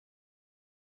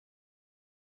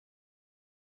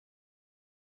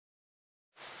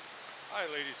Hi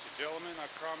ladies and gentlemen, I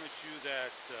promise you that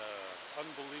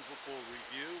unbelievable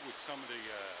review with some of the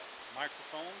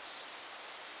microphones.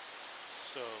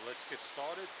 So let's get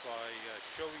started by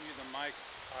showing you the mic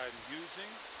I'm using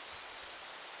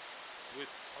with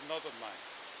another mic.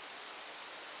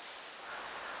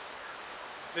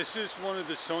 This is one of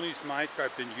the Sony's mic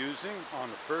I've been using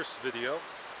on the first video.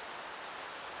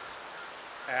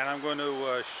 And I'm going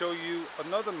to show you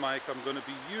another mic I'm going to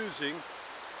be using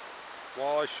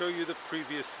while I show you the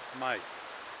previous mic.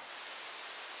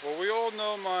 Well, we all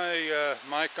know my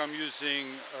mic I'm using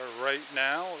right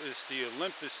now is the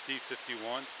Olympus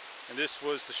D51, and this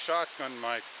was the shotgun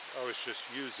mic I was just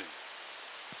using.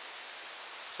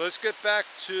 So let's get back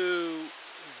to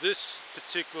this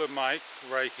particular mic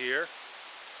right here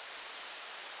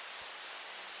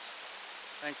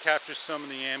and capture some of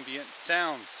the ambient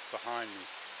sounds behind me.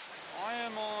 I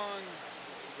am on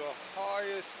the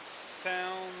highest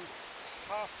sound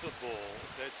possible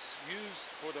that's used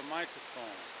for the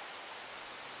microphone.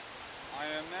 I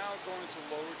am now going to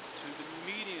lower it to the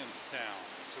medium sound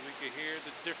so we can hear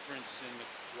the difference in the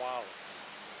quality.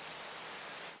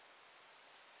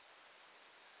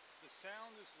 The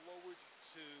sound is lowered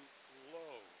to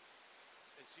low.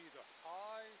 It's either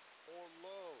high or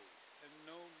low and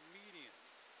no medium.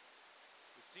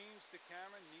 It seems the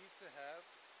camera needs to have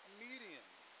a medium.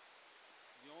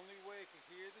 The only way I can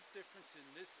hear the difference in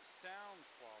this sound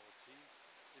quality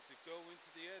is to go into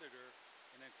the editor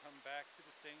and then come back to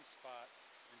the same spot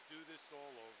and do this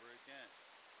all over again.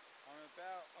 I'm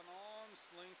about an arm's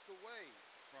length away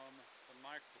from the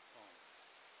microphone.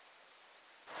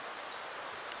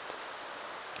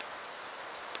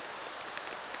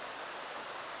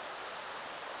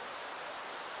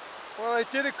 Well, I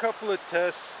did a couple of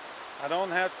tests. I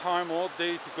don't have time all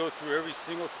day to go through every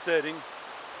single setting.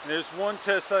 And there's one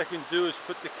test I can do is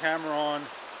put the camera on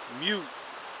mute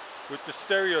with the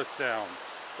stereo sound.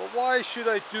 But why should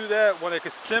I do that when I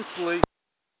could simply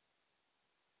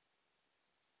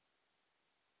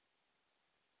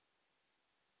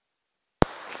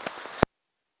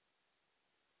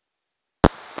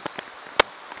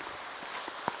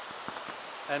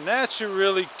and that should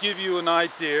really give you an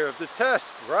idea of the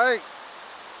test, right?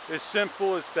 As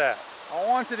simple as that. I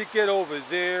wanted to get over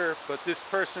there, but this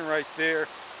person right there,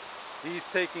 he's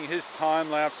taking his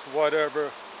time-lapse,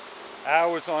 whatever,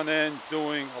 hours on end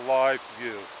doing a live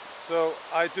view. So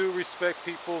I do respect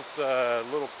people's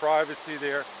little privacy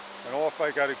there, and off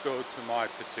I got to go to my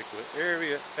particular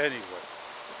area anyway.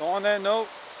 So on that note,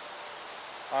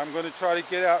 I'm going to try to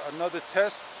get out another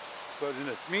test, but in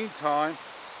the meantime,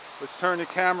 let's turn the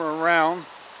camera around.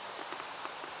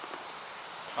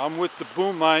 I'm with the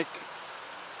boom mic.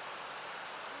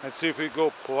 Let's see if we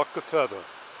go pluck a feather.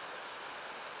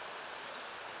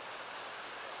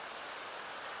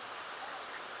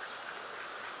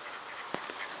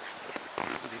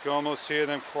 You can almost hear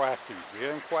them quacking. You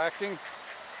hear them quacking?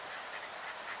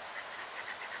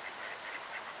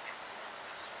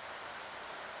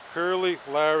 Curly,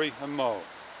 Larry, and Moe.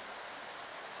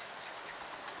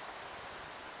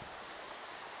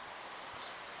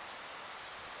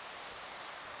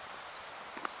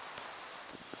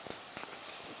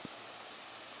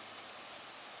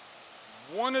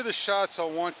 One of the shots I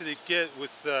wanted to get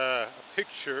with a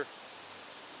picture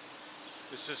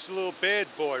is this little bad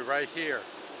boy right here.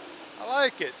 I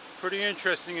like it. Pretty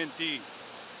interesting indeed.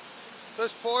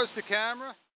 Let's pause the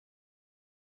camera.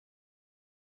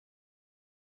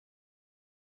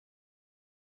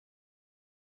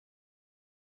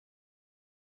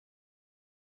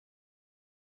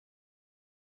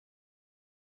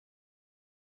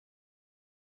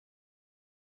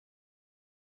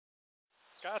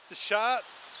 Got the shot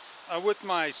with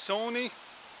my Sony.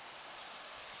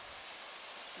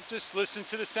 Just listen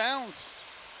to the sounds.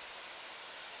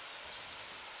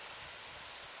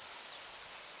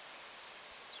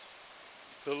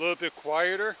 It's a little bit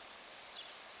quieter,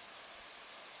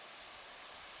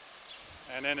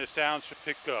 and then the sound should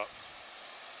pick up.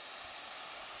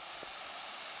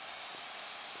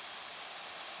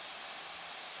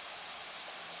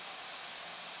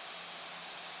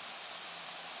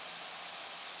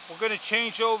 We're going to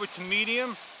change over to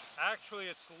medium. Actually,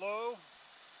 it's low.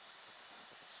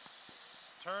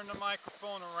 Turn the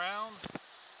microphone around.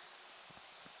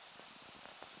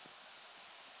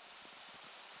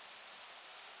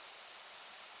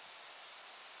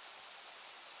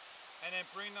 And then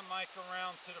bring the mic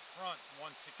around to the front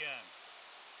once again.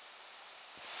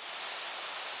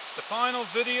 The final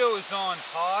video is on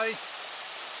high.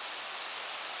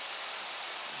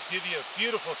 Give you a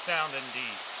beautiful sound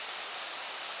indeed.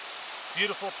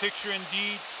 Beautiful picture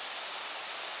indeed.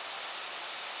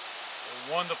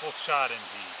 wonderful shot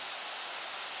indeed.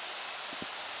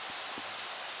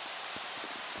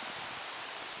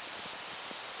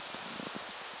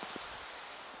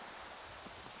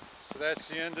 So that's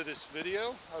the end of this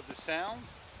video of the sound.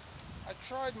 I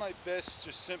tried my best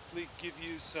to simply give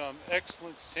you some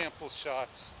excellent sample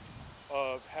shots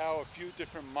of how a few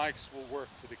different mics will work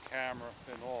for the camera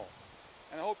and all.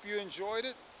 And I hope you enjoyed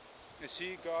it, and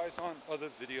see you guys on other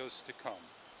videos to come.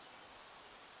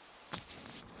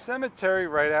 Cemetery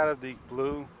right out of the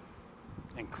blue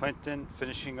in Clinton,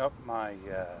 finishing up my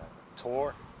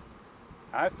tour.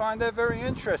 I find that very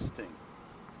interesting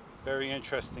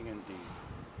indeed.